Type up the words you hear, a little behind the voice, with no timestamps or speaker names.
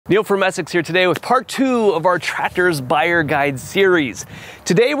Neil from Essex here today with part 2 of our Tractor's Buyer Guide series.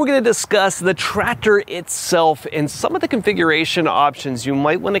 Today we're going to discuss the tractor itself and some of the configuration options you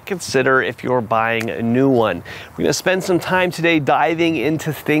might want to consider if you're buying a new one. We're going to spend some time today diving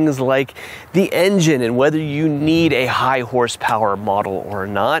into things like the engine and whether you need a high horsepower model or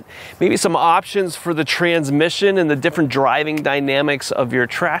not. Maybe some options for the transmission and the different driving dynamics of your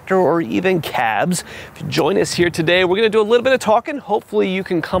tractor or even cabs. If you join us here today, we're going to do a little bit of talking. Hopefully you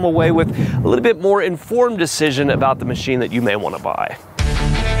can come away with a little bit more informed decision about the machine that you may want to buy.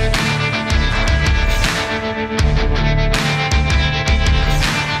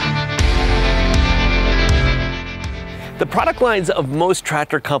 The product lines of most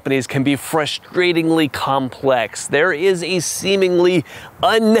tractor companies can be frustratingly complex. There is a seemingly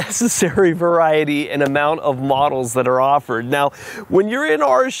unnecessary variety and amount of models that are offered. Now, when you're in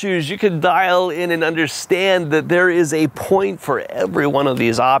our shoes, you can dial in and understand that there is a point for every one of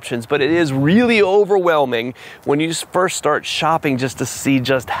these options, but it is really overwhelming when you first start shopping just to see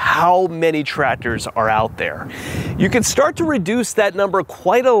just how many tractors are out there. You can start to reduce that number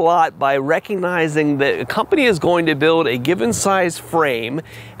quite a lot by recognizing that a company is going to build a given size frame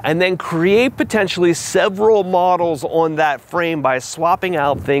and then create potentially several models on that frame by swapping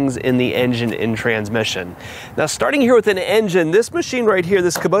out things in the engine and transmission. Now, starting here with an engine, this machine right here,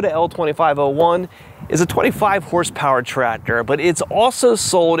 this Kubota L2501, is a 25 horsepower tractor, but it's also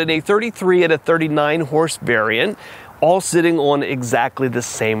sold in a 33 and a 39 horse variant, all sitting on exactly the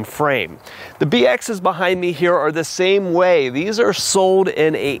same frame. The BXs behind me here are the same way. These are sold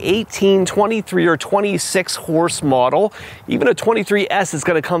in a 18, 23, or 26 horse model. Even a 23S is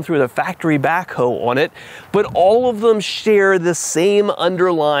gonna come through with a factory backhoe on it, but all of them share the same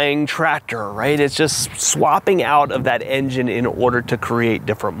underlying tractor, right? It's just swapping out of that engine in order to create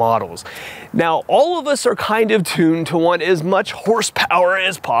different models. Now, all of us are kind of tuned to want as much horsepower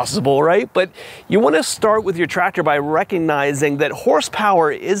as possible, right? But you wanna start with your tractor by recognizing that horsepower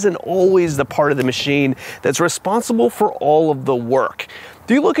isn't always the part of the machine that's responsible for all of the work.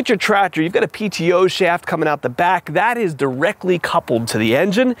 If you look at your tractor, you've got a PTO shaft coming out the back. That is directly coupled to the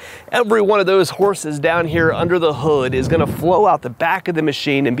engine. Every one of those horses down here under the hood is going to flow out the back of the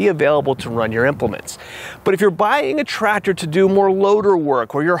machine and be available to run your implements. But if you're buying a tractor to do more loader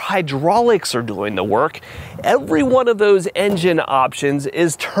work where your hydraulics are doing the work, every one of those engine options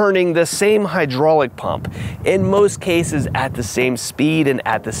is turning the same hydraulic pump, in most cases at the same speed and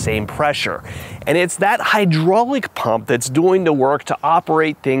at the same pressure. And it's that hydraulic pump that's doing the work to operate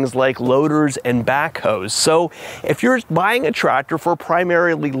things like loaders and backhoes. So if you're buying a tractor for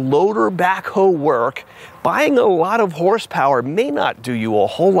primarily loader backhoe work, buying a lot of horsepower may not do you a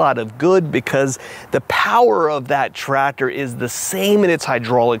whole lot of good because the power of that tractor is the same in its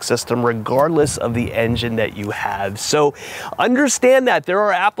hydraulic system regardless of the engine that you have. So understand that there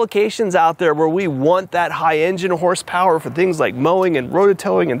are applications out there where we want that high engine horsepower for things like mowing and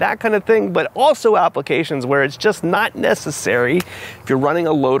rototilling and that kind of thing, but also applications where it's just not necessary if you're running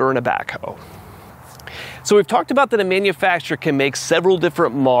a loader and a backhoe. So we've talked about that a manufacturer can make several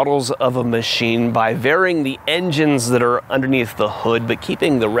different models of a machine by varying the engines that are underneath the hood, but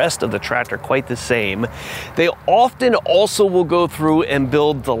keeping the rest of the tractor quite the same. They often also will go through and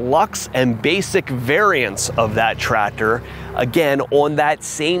build deluxe and basic variants of that tractor, again, on that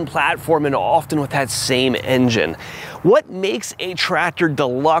same platform and often with that same engine. What makes a tractor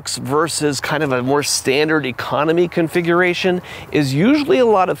deluxe versus kind of a more standard economy configuration is usually a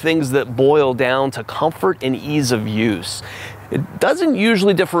lot of things that boil down to comfort and ease of use. It doesn't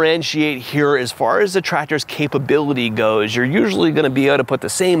usually differentiate here as far as the tractor's capability goes. You're usually going to be able to put the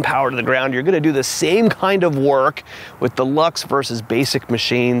same power to the ground. You're going to do the same kind of work with deluxe versus basic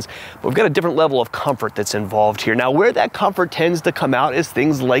machines, but we've got a different level of comfort that's involved here. Now, where that comfort tends to come out is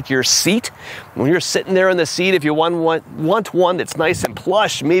things like your seat. When you're sitting there in the seat, if you want one that's nice and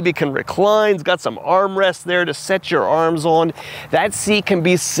plush, maybe can recline, it's got some armrests there to set your arms on, that seat can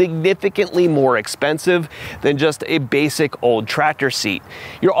be significantly more expensive than just a basic old tractor seat.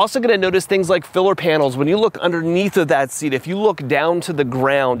 You're also going to notice things like filler panels. When you look underneath of that seat, if you look down to the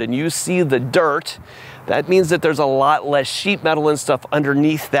ground and you see the dirt, that means that there's a lot less sheet metal and stuff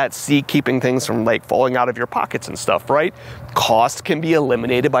underneath that seat, keeping things from like falling out of your pockets and stuff, right? Cost can be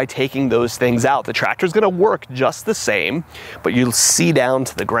eliminated by taking those things out. The tractor's gonna work just the same, but you'll see down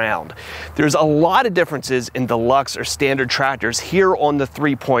to the ground. There's a lot of differences in deluxe or standard tractors here on the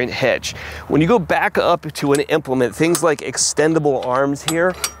 3-point hitch. When you go back up to an implement, things like extendable arms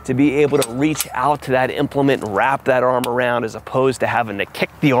here to be able to reach out to that implement and wrap that arm around, as opposed to having to kick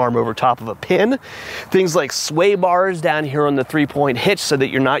the arm over top of a pin. Things like sway bars down here on the 3-point hitch so that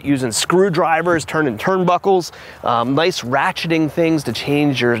you're not using screwdrivers, turning turnbuckles. Nice ratcheting things to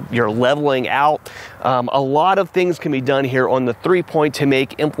change your leveling out. A lot of things can be done here on the 3-point to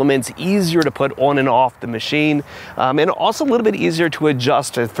make implements easier to put on and off the machine, and also a little bit easier to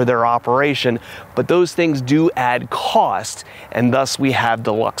adjust for their operation. But those things do add cost, and thus we have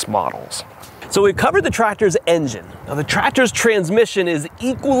deluxe models. So we've covered the tractor's engine. Now the tractor's transmission is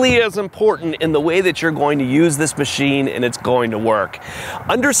equally as important in the way that you're going to use this machine and it's going to work.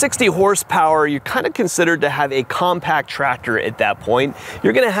 Under 60 horsepower, you're kind of considered to have a compact tractor at that point.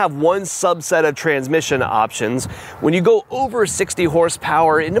 You're gonna have one subset of transmission options. When you go over 60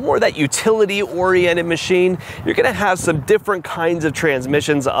 horsepower into more of that utility-oriented machine, you're gonna have some different kinds of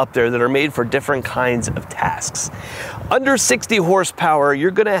transmissions up there that are made for different kinds of tasks. Under 60 horsepower,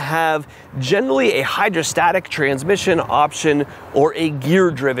 you're gonna have generally a hydrostatic transmission option or a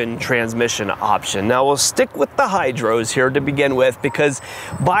gear-driven transmission option. Now we'll stick with the hydros here to begin with, because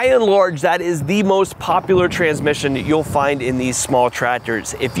by and large that is the most popular transmission that you'll find in these small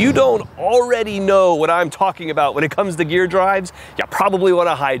tractors. If you don't already know what I'm talking about when it comes to gear drives, you probably want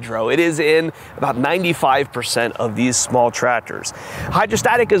a hydro. It is in about 95% of these small tractors.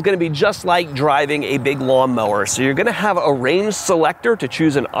 Hydrostatic is going to be just like driving a big lawnmower. So you're going to have a range selector to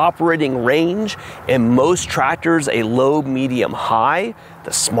choose an operating range. In most tractors, a low, medium, high.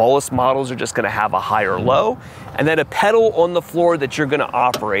 The smallest models are just going to have a high or low, and then a pedal on the floor that you're going to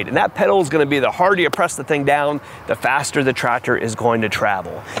operate. And that pedal is going to be the harder you press the thing down, the faster the tractor is going to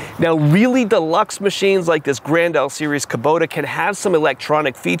travel. Now, really deluxe machines like this Grand L Series Kubota can have some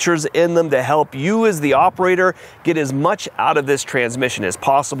electronic features in them to help you as the operator get as much out of this transmission as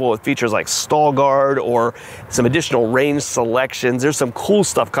possible, with features like stall guard or some additional range selections. There's some cool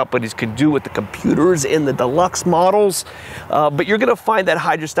stuff companies could do with the computers in the deluxe models, but you're going to find that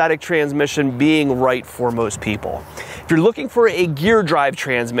hydrostatic transmission being right for most people. If you're looking for a gear drive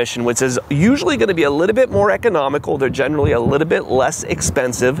transmission, which is usually going to be a little bit more economical, they're generally a little bit less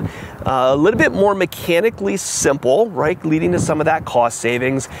expensive, a little bit more mechanically simple, right, leading to some of that cost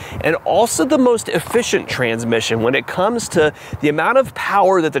savings, and also the most efficient transmission when it comes to the amount of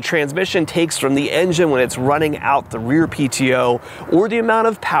power that the transmission takes from the engine when it's running out the rear PTO, or the amount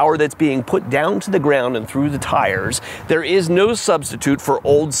of power that's being put down to the ground and through the tires. There is no substitute for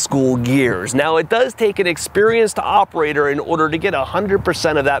old school gears. Now, it does take an experienced operator in order to get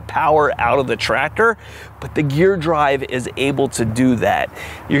 100% of that power out of the tractor, but the gear drive is able to do that.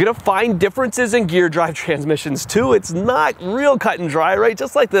 You're gonna find differences in gear drive transmissions too. It's not real cut and dry, right?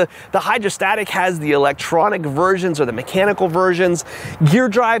 Just like the hydrostatic has the electronic versions or the mechanical versions, gear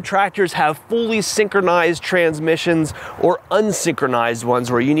drive tractors have fully synchronized transmissions or unsynchronized ones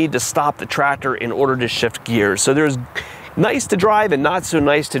where you need to stop the tractor in order to shift gears. So there's nice to drive and not so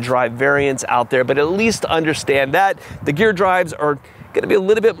nice to drive variants out there, but at least understand that the gear drives are going to be a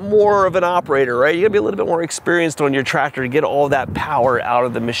little bit more of an operator, right? You're going to be a little bit more experienced on your tractor to get all that power out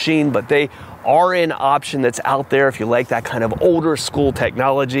of the machine, but they are an option that's out there if you like that kind of older school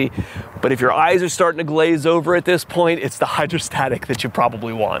technology. But if your eyes are starting to glaze over at this point, it's the hydrostatic that you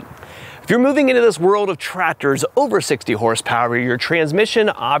probably want. If you're moving into this world of tractors over 60 horsepower, your transmission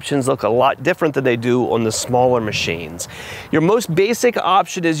options look a lot different than they do on the smaller machines. Your most basic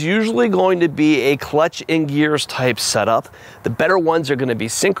option is usually going to be a clutch and gears type setup. The better ones are going to be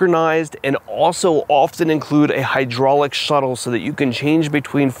synchronized and also often include a hydraulic shuttle so that you can change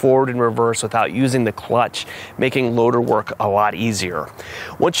between forward and reverse without using the clutch, making loader work a lot easier.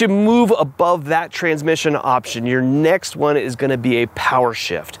 Once you move above that transmission option, your next one is going to be a power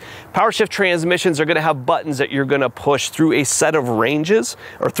shift. Power shift transmissions are going to have buttons that you're going to push through a set of ranges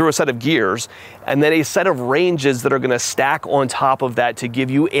or through a set of gears, and then a set of ranges that are going to stack on top of that to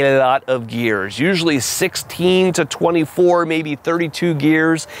give you a lot of gears, usually 16 to 24, maybe 32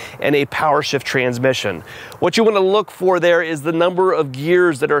 gears, and a power shift transmission. What you want to look for there is the number of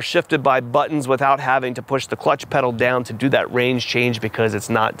gears that are shifted by buttons without having to push the clutch pedal down to do that range change, because it's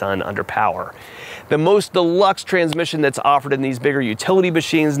not done under power. The most deluxe transmission that's offered in these bigger utility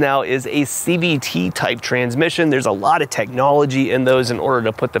machines now is a CVT type transmission. There's a lot of technology in those in order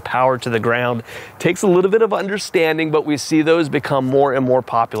to put the power to the ground. Takes a little bit of understanding, but we see those become more and more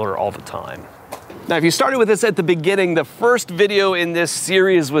popular all the time. Now, if you started with this at the beginning, the first video in this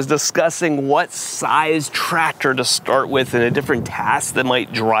series was discussing what size tractor to start with and a different task that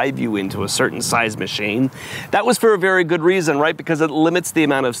might drive you into a certain size machine. That was for a very good reason, right? Because it limits the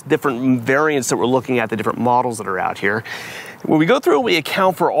amount of different variants that we're looking at, the different models that are out here. When we go through, we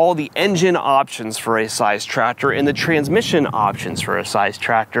account for all the engine options for a size tractor and the transmission options for a size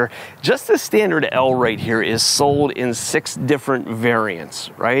tractor. Just the standard L right here is sold in 6 different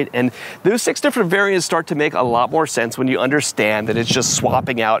variants, right? And those 6 different variants start to make a lot more sense when you understand that it's just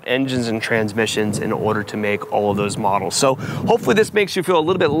swapping out engines and transmissions in order to make all of those models. So hopefully this makes you feel a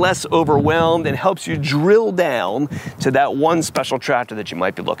little bit less overwhelmed and helps you drill down to that one special tractor that you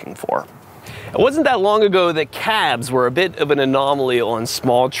might be looking for. It wasn't that long ago that cabs were a bit of an anomaly on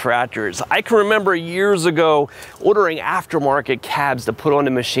small tractors. I can remember years ago ordering aftermarket cabs to put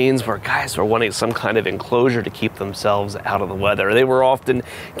onto machines where guys were wanting some kind of enclosure to keep themselves out of the weather. They were often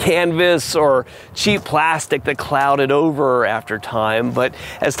canvas or cheap plastic that clouded over after time. But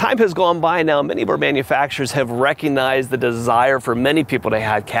as time has gone by now, many of our manufacturers have recognized the desire for many people to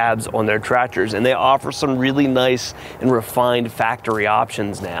have cabs on their tractors, and they offer some really nice and refined factory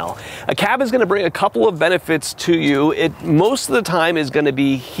options now. A cab is going to bring a couple of benefits to you. It most of the time is going to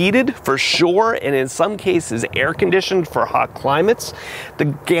be heated for sure, and in some cases air conditioned for hot climates.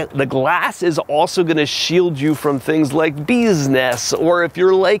 The glass is also going to shield you from things like bees nests, or if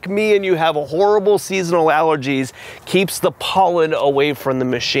you're like me and you have horrible seasonal allergies, keeps the pollen away from the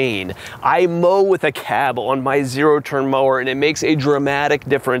machine. I mow with a cab on my zero-turn mower, and it makes a dramatic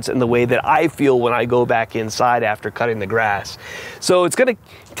difference in the way that I feel when I go back inside after cutting the grass. So it's going to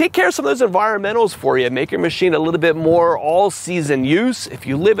take care of some of those environmentals for you, make your machine a little bit more all-season use. If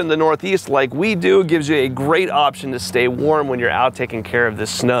you live in the Northeast like we do, it gives you a great option to stay warm when you're out taking care of the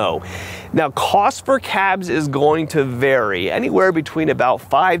snow. Now, cost for cabs is going to vary anywhere between about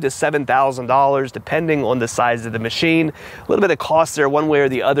 $5,000 to $7,000 depending on the size of the machine. A little bit of cost there one way or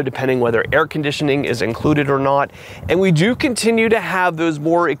the other depending whether air conditioning is included or not. And we do continue to have those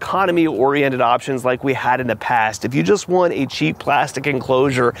more economy-oriented options like we had in the past. If you just want a cheap plastic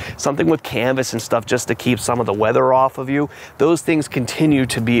enclosure, something with canvas and stuff just to keep some of the weather off of you, those things continue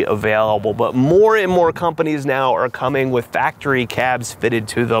to be available. But more and more companies now are coming with factory cabs fitted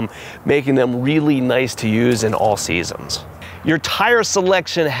to them, making them really nice to use in all seasons. Your tire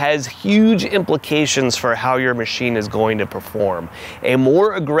selection has huge implications for how your machine is going to perform. A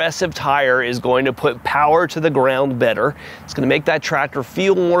more aggressive tire is going to put power to the ground better. It's going to make that tractor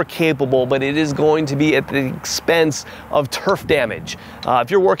feel more capable, but it is going to be at the expense of turf damage. If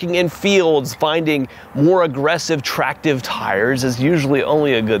you're working in fields, finding more aggressive tractive tires is usually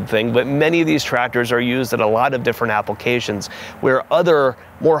only a good thing, but many of these tractors are used in a lot of different applications where other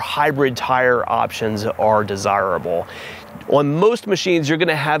more hybrid tire options are desirable. On most machines, you're going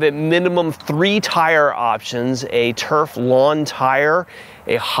to have at minimum 3 tire options: a turf lawn tire,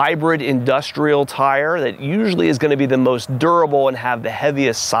 a hybrid industrial tire that usually is going to be the most durable and have the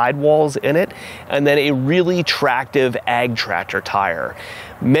heaviest sidewalls in it, and then a really tractive ag tractor tire.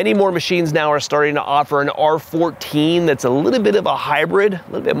 Many more machines now are starting to offer an R14 that's a little bit of a hybrid, a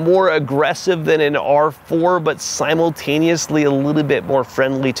little bit more aggressive than an R4, but simultaneously a little bit more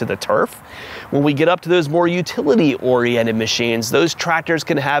friendly to the turf. When we get up to those more utility-oriented machines, those tractors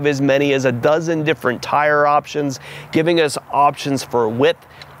can have as many as a dozen different tire options, giving us options for width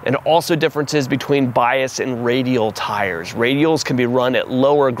and also differences between bias and radial tires. Radials can be run at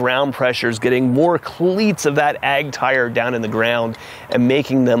lower ground pressures, getting more cleats of that ag tire down in the ground and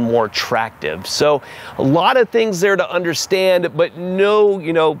making them more tractive. So a lot of things there to understand, but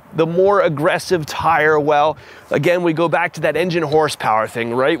know, the more aggressive tire, well, again, we go back to that engine horsepower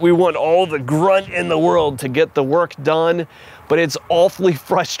thing, right? We want all the grunt in the world to get the work done, but it's awfully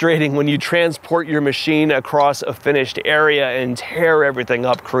frustrating when you transport your machine across a finished area and tear everything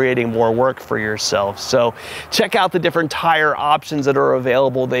up, creating more work for yourself. So check out the different tire options that are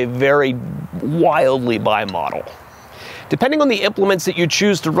available. They vary wildly by model. Depending on the implements that you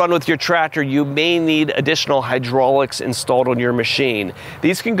choose to run with your tractor, you may need additional hydraulics installed on your machine.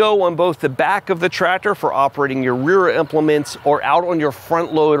 These can go on both the back of the tractor for operating your rear implements or out on your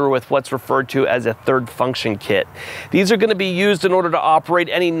front loader with what's referred to as a third function kit. These are going to be used in order to operate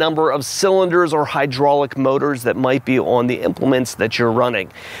any number of cylinders or hydraulic motors that might be on the implements that you're running.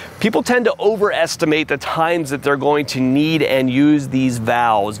 People tend to overestimate the times that they're going to need and use these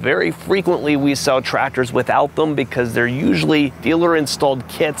valves. Very frequently we sell tractors without them because they're usually dealer installed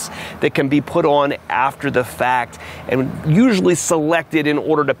kits that can be put on after the fact and usually selected in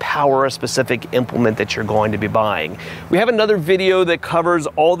order to power a specific implement that you're going to be buying. We have another video that covers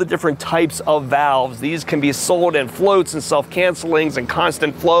all the different types of valves. These can be sold in floats and self-cancellings and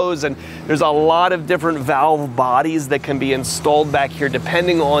constant flows, and there's a lot of different valve bodies that can be installed back here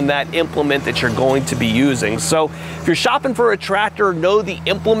depending on that implement that you're going to be using. So if you're shopping for a tractor, know the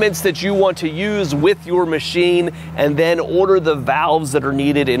implements that you want to use with your machine and then order the valves that are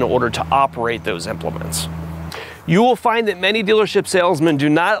needed in order to operate those implements. You will find that many dealership salesmen do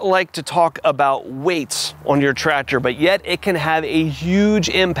not like to talk about weights on your tractor, but yet it can have a huge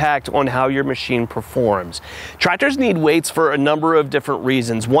impact on how your machine performs. Tractors need weights for a number of different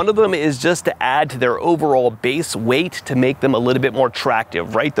reasons. One of them is just to add to their overall base weight to make them a little bit more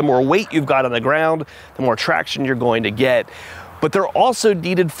tractive, right? The more weight you've got on the ground, the more traction you're going to get. But they're also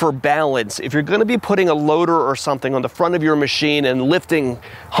needed for balance. If you're going to be putting a loader or something on the front of your machine and lifting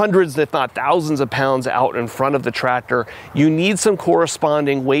hundreds, if not thousands of pounds out in front of the tractor, you need some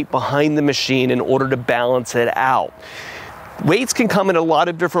corresponding weight behind the machine in order to balance it out. Weights can come in a lot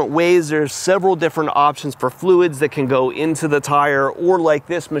of different ways. There's several different options for fluids that can go into the tire, or like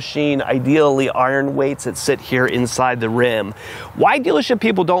this machine, ideally iron weights that sit here inside the rim. Why dealership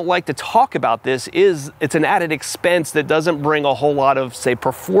people don't like to talk about this is it's an added expense that doesn't bring a whole lot of, say,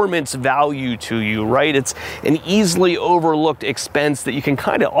 performance value to you, right? It's an easily overlooked expense that you can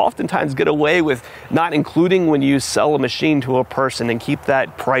kind of oftentimes get away with not including when you sell a machine to a person and keep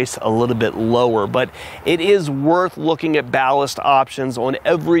that price a little bit lower. But it is worth looking at ballast options on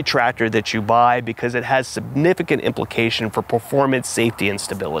every tractor that you buy because it has significant implication for performance, safety, and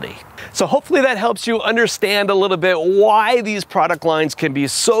stability. So hopefully that helps you understand a little bit why these product lines can be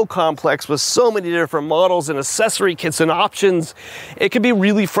so complex with so many different models and accessory kits and options. It can be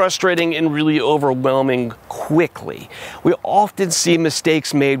really frustrating and really overwhelming quickly. We often see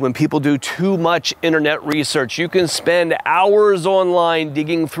mistakes made when people do too much internet research. You can spend hours online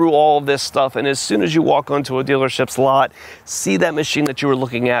digging through all of this stuff, and as soon as you walk onto a dealership's lot, see that machine that you were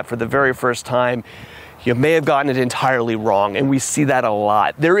looking at for the very first time, you may have gotten it entirely wrong, and we see that a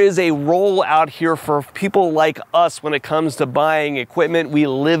lot. There is a role out here for people like us when it comes to buying equipment. We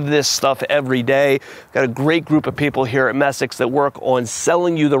live this stuff every day. We've got a great group of people here at Messick's that work on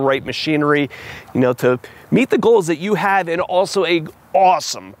selling you the right machinery, to meet the goals that you have, and also a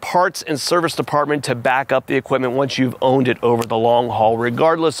awesome parts and service department to back up the equipment once you've owned it over the long haul.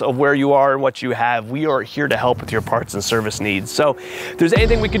 Regardless of where you are and what you have, we are here to help with your parts and service needs. So if there's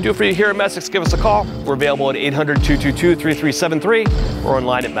anything we can do for you here at Messick's, give us a call. We're available at 800-222-3373 or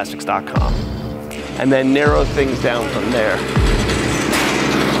online at messicks.com. And then narrow things down from there.